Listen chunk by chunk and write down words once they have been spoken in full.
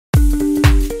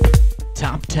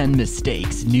Top 10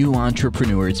 mistakes new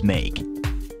entrepreneurs make.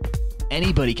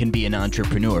 Anybody can be an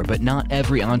entrepreneur, but not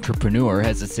every entrepreneur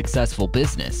has a successful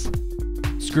business.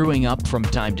 Screwing up from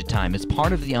time to time is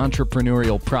part of the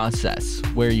entrepreneurial process,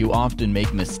 where you often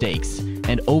make mistakes,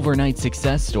 and overnight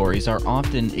success stories are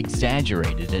often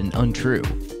exaggerated and untrue.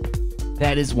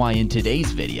 That is why in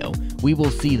today's video, we will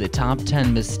see the top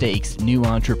 10 mistakes new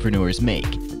entrepreneurs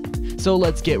make. So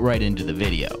let's get right into the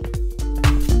video.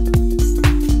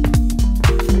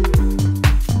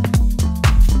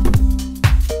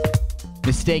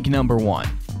 Mistake number 1.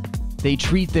 They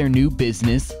treat their new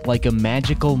business like a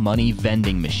magical money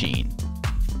vending machine.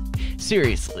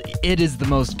 Seriously, it is the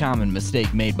most common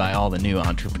mistake made by all the new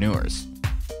entrepreneurs.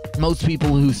 Most people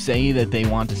who say that they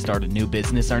want to start a new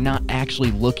business are not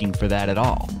actually looking for that at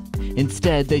all.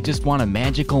 Instead, they just want a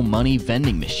magical money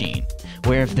vending machine,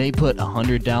 where if they put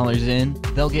 $100 in,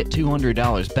 they'll get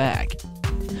 $200 back.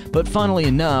 But funnily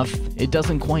enough, it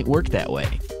doesn't quite work that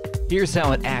way. Here's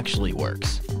how it actually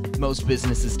works. Most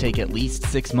businesses take at least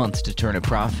 6 months to turn a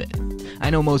profit.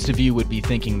 I know most of you would be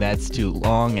thinking that's too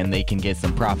long and they can get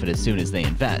some profit as soon as they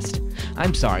invest.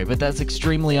 I'm sorry, but that's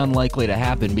extremely unlikely to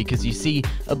happen because you see,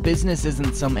 a business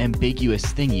isn't some ambiguous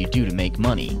thing you do to make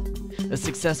money. A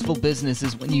successful business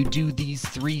is when you do these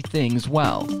 3 things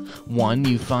well. 1,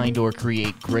 you find or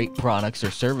create great products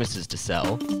or services to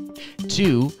sell.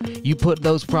 2, you put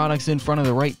those products in front of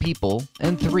the right people.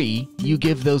 And 3, you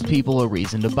give those people a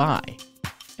reason to buy.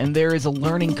 And there is a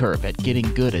learning curve at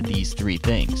getting good at these 3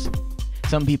 things.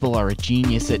 Some people are a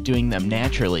genius at doing them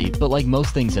naturally, but like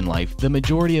most things in life, the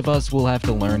majority of us will have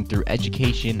to learn through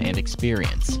education and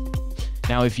experience.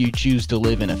 Now, if you choose to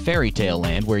live in a fairy tale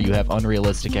land where you have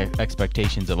unrealistic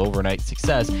expectations of overnight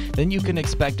success, then you can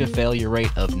expect a failure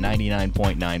rate of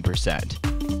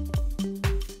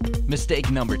 99.9%.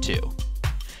 Mistake number 2.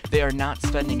 They are not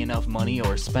spending enough money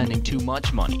or spending too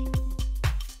much money.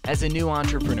 As a new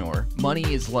entrepreneur,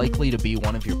 money is likely to be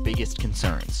one of your biggest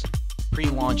concerns.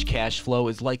 Pre-launch cash flow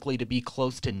is likely to be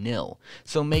close to nil,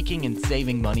 so making and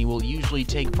saving money will usually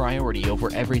take priority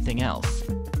over everything else.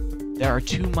 There are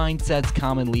 2 mindsets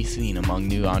commonly seen among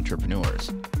new entrepreneurs.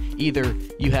 Either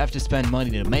you have to spend money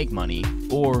to make money,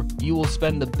 or you will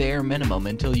spend the bare minimum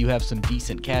until you have some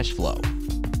decent cash flow.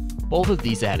 Both of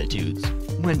these attitudes,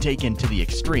 when taken to the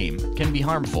extreme, can be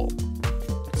harmful.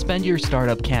 Spend your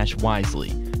startup cash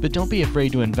wisely, but don't be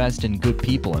afraid to invest in good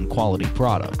people and quality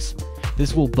products.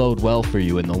 This will bode well for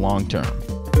you in the long term.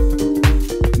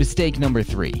 Mistake number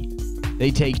 3.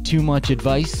 They take too much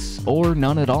advice or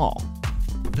none at all.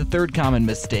 The third common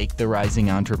mistake the rising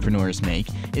entrepreneurs make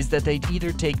is that they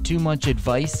either take too much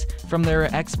advice from their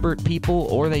expert people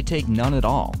or they take none at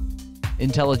all.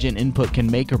 Intelligent input can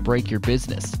make or break your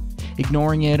business.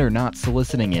 Ignoring it or not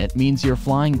soliciting it means you're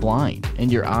flying blind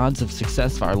and your odds of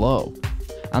success are low.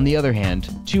 On the other hand,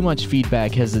 too much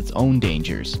feedback has its own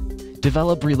dangers.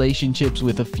 Develop relationships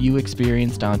with a few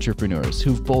experienced entrepreneurs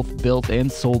who've both built and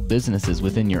sold businesses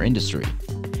within your industry.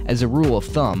 As a rule of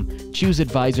thumb, choose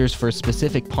advisors for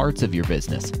specific parts of your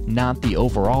business, not the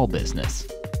overall business.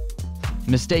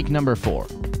 Mistake number 4.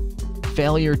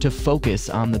 Failure to focus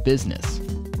on the business.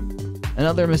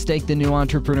 Another mistake the new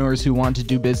entrepreneurs who want to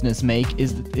do business make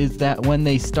is that when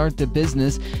they start the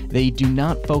business, they do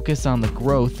not focus on the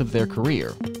growth of their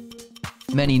career.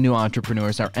 Many new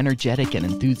entrepreneurs are energetic and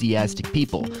enthusiastic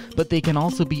people, but they can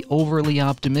also be overly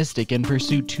optimistic and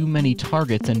pursue too many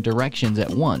targets and directions at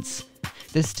once.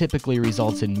 This typically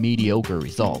results in mediocre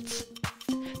results.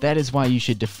 That is why you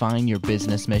should define your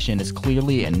business mission as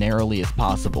clearly and narrowly as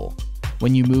possible.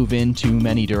 When you move in too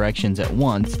many directions at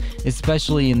once,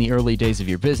 especially in the early days of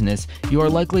your business, you are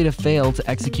likely to fail to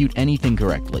execute anything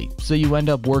correctly, so you end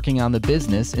up working on the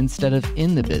business instead of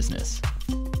in the business.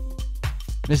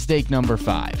 Mistake number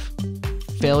 5.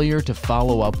 Failure to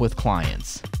follow up with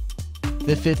clients.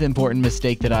 The 5th important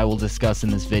mistake that I will discuss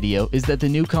in this video is that the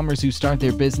newcomers who start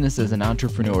their business as an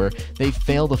entrepreneur, they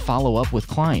fail to follow up with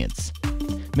clients.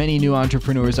 Many new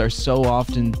entrepreneurs are so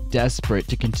often desperate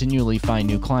to continually find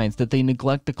new clients that they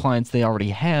neglect the clients they already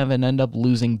have and end up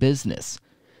losing business.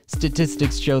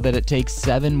 Statistics show that it takes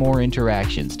 7 more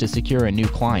interactions to secure a new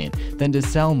client than to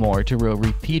sell more to a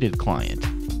repeated client.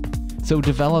 So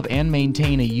develop and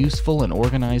maintain a useful and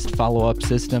organized follow-up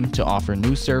system to offer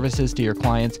new services to your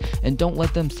clients and don't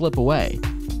let them slip away.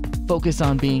 Focus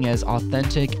on being as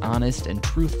authentic, honest, and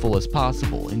truthful as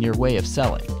possible in your way of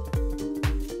selling.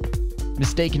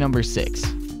 Mistake number 6.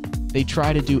 They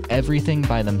try to do everything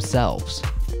by themselves.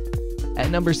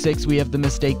 At number 6, we have the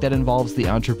mistake that involves the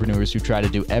entrepreneurs who try to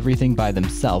do everything by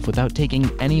themselves without taking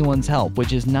anyone's help,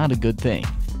 which is not a good thing.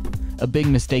 A big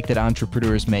mistake that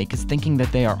entrepreneurs make is thinking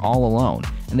that they are all alone,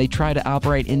 and they try to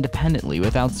operate independently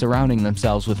without surrounding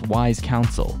themselves with wise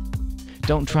counsel.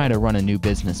 Don't try to run a new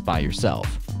business by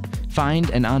yourself. Find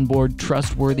and onboard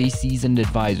trustworthy, seasoned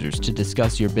advisors to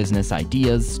discuss your business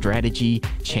ideas, strategy,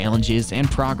 challenges, and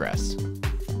progress.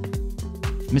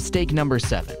 Mistake number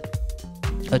 7.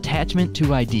 Attachment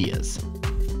to ideas.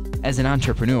 As an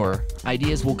entrepreneur,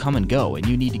 ideas will come and go, and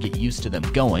you need to get used to them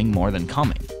going more than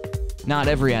coming. Not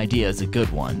every idea is a good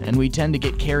one, and we tend to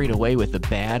get carried away with the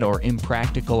bad or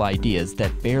impractical ideas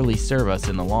that barely serve us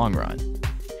in the long run.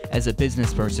 As a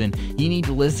business person, you need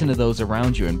to listen to those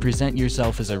around you and present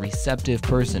yourself as a receptive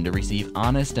person to receive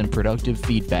honest and productive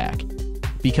feedback.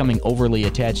 Becoming overly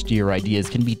attached to your ideas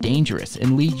can be dangerous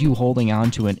and lead you holding on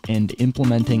to and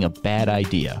implementing a bad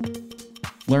idea.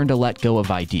 Learn to let go of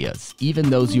ideas,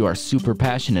 even those you are super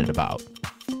passionate about.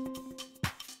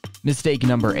 Mistake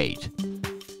number 8.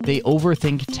 They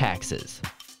overthink taxes.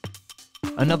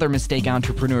 Another mistake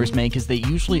entrepreneurs make is they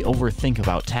usually overthink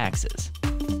about taxes.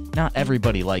 Not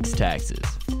everybody likes taxes.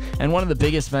 And one of the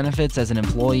biggest benefits as an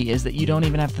employee is that you don't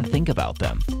even have to think about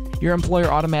them. Your employer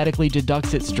automatically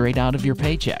deducts it straight out of your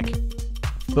paycheck.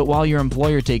 But while your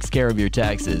employer takes care of your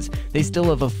taxes, they still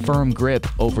have a firm grip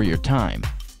over your time.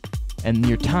 And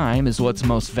your time is what's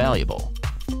most valuable.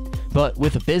 But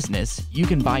with a business, you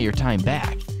can buy your time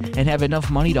back and have enough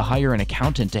money to hire an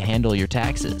accountant to handle your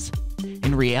taxes.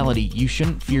 In reality, you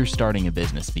shouldn't fear starting a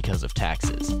business because of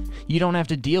taxes. You don't have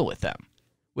to deal with them.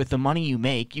 With the money you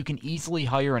make, you can easily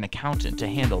hire an accountant to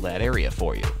handle that area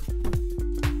for you.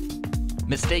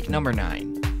 Mistake number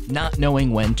 9. Not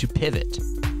knowing when to pivot.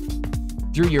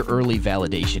 Through your early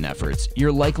validation efforts,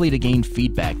 you're likely to gain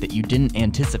feedback that you didn't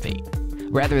anticipate.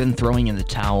 Rather than throwing in the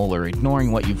towel or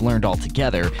ignoring what you've learned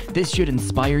altogether, this should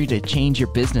inspire you to change your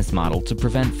business model to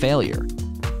prevent failure.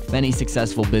 Many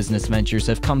successful business ventures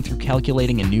have come through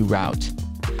calculating a new route.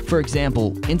 For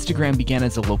example, Instagram began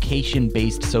as a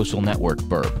location-based social network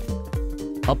burb.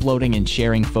 Uploading and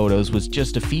sharing photos was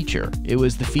just a feature. It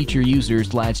was the feature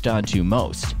users latched onto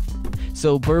most.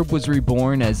 So burb was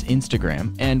reborn as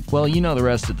Instagram, and well, you know the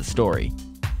rest of the story.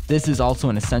 This is also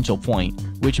an essential point,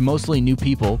 which mostly new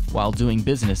people, while doing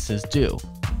businesses, do.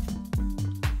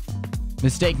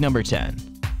 Mistake number 10.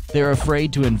 They're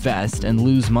afraid to invest and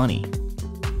lose money.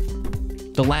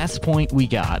 The last point we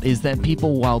got is that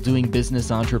people, while doing business,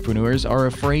 entrepreneurs are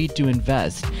afraid to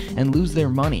invest and lose their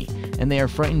money, and they are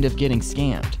frightened of getting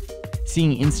scammed.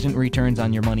 Seeing instant returns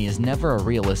on your money is never a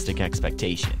realistic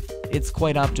expectation. It's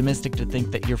quite optimistic to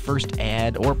think that your first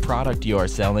ad or product you are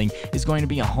selling is going to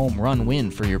be a home run win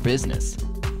for your business.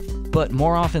 But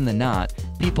more often than not,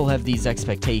 people have these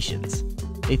expectations.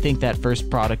 They think that first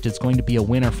product is going to be a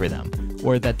winner for them,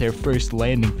 or that their first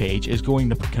landing page is going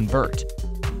to convert.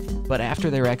 But after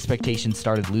their expectations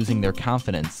started losing, their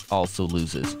confidence also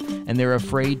loses, and they're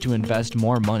afraid to invest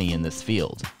more money in this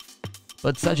field.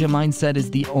 But such a mindset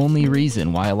is the only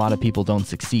reason why a lot of people don't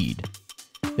succeed.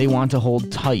 They want to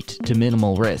hold tight to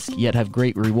minimal risk, yet have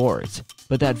great rewards.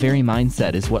 But that very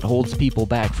mindset is what holds people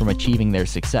back from achieving their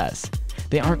success.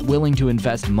 They aren't willing to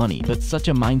invest money, but such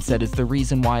a mindset is the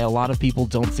reason why a lot of people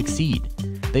don't succeed.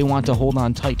 They want to hold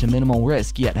on tight to minimal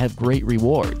risk, yet have great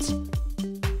rewards.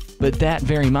 But that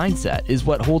very mindset is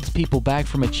what holds people back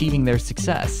from achieving their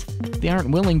success. They aren't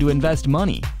willing to invest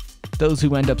money. Those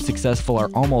who end up successful are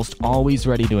almost always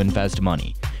ready to invest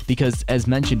money, because as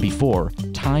mentioned before,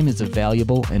 time is a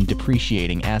valuable and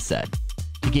depreciating asset.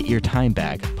 To get your time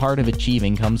back, part of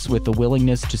achieving comes with the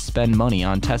willingness to spend money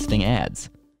on testing ads.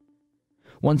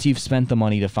 Once you've spent the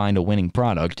money to find a winning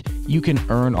product, you can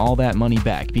earn all that money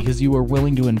back because you were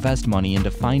willing to invest money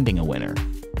into finding a winner.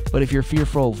 But if you're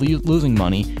fearful of losing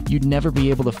money, you'd never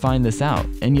be able to find this out,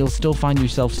 and you'll still find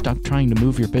yourself stuck trying to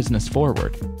move your business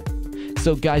forward.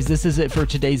 So guys, this is it for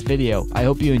today's video. I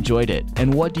hope you enjoyed it.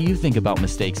 And what do you think about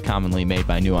mistakes commonly made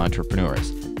by new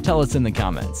entrepreneurs? Tell us in the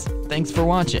comments. Thanks for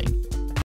watching.